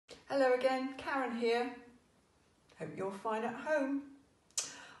Hello again, Karen here. Hope you're fine at home.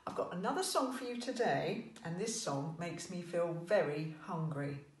 I've got another song for you today, and this song makes me feel very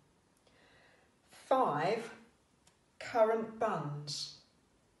hungry. 5 currant buns.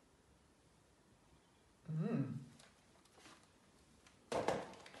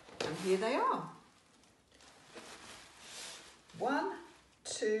 And here they are. 1,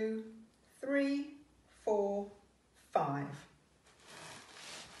 2, 3, 4, 5.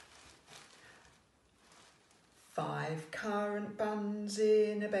 5 currant buns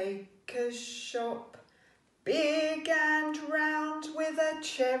in a baker's shop, big and round with a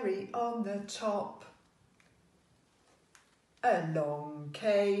cherry on the top. Along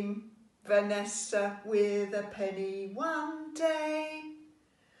came Vanessa with a penny one day,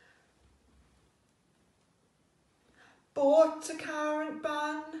 bought a currant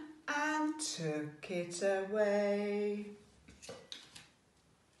bun and took it away.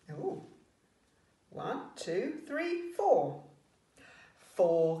 Oh. 1, 2, 3, 4.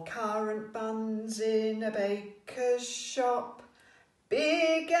 4 currant buns in a baker's shop,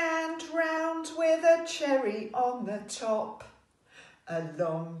 big and round with a cherry on the top.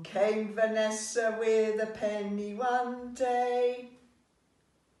 Along came Vanessa with a penny one day,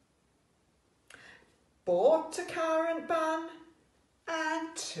 bought a currant bun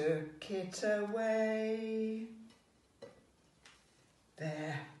and took it away.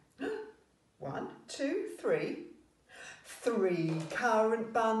 There. 1, 2, 3. 3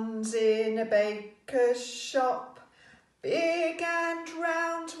 currant buns in a baker's shop, big and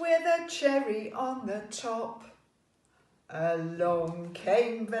round with a cherry on the top. Along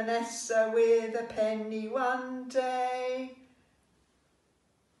came Vanessa with a penny one day,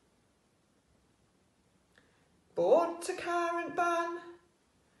 bought a currant bun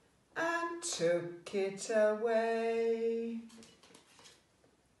and took it away.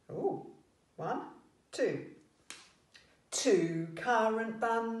 Oh. 1, 2. 2 currant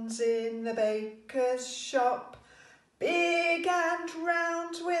buns in the baker's shop, big and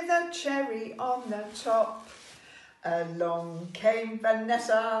round with a cherry on the top. Along came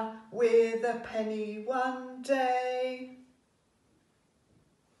Vanessa with a penny one day,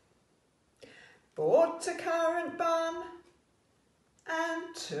 bought a currant bun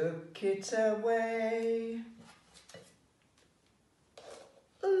and took it away.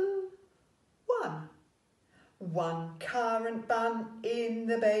 1 currant bun in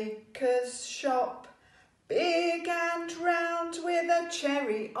the baker's shop, big and round with a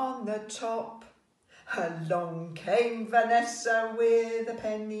cherry on the top. Along came Vanessa with a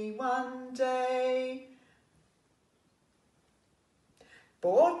penny one day,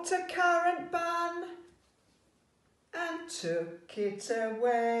 bought a currant bun and took it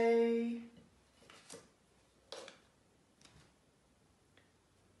away.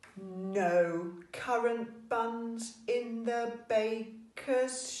 No currant buns in the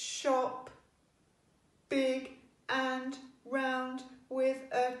baker's shop, big and round with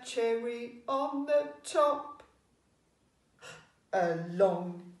a cherry on the top.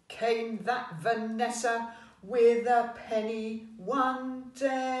 Along came that Vanessa with a penny one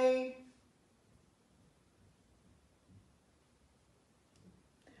day,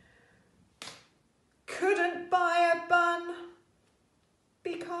 couldn't buy a bun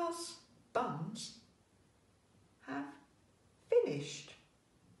because buns have finished.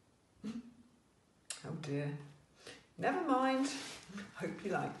 Oh dear. Never mind. Hope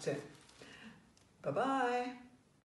you liked it. Bye-bye.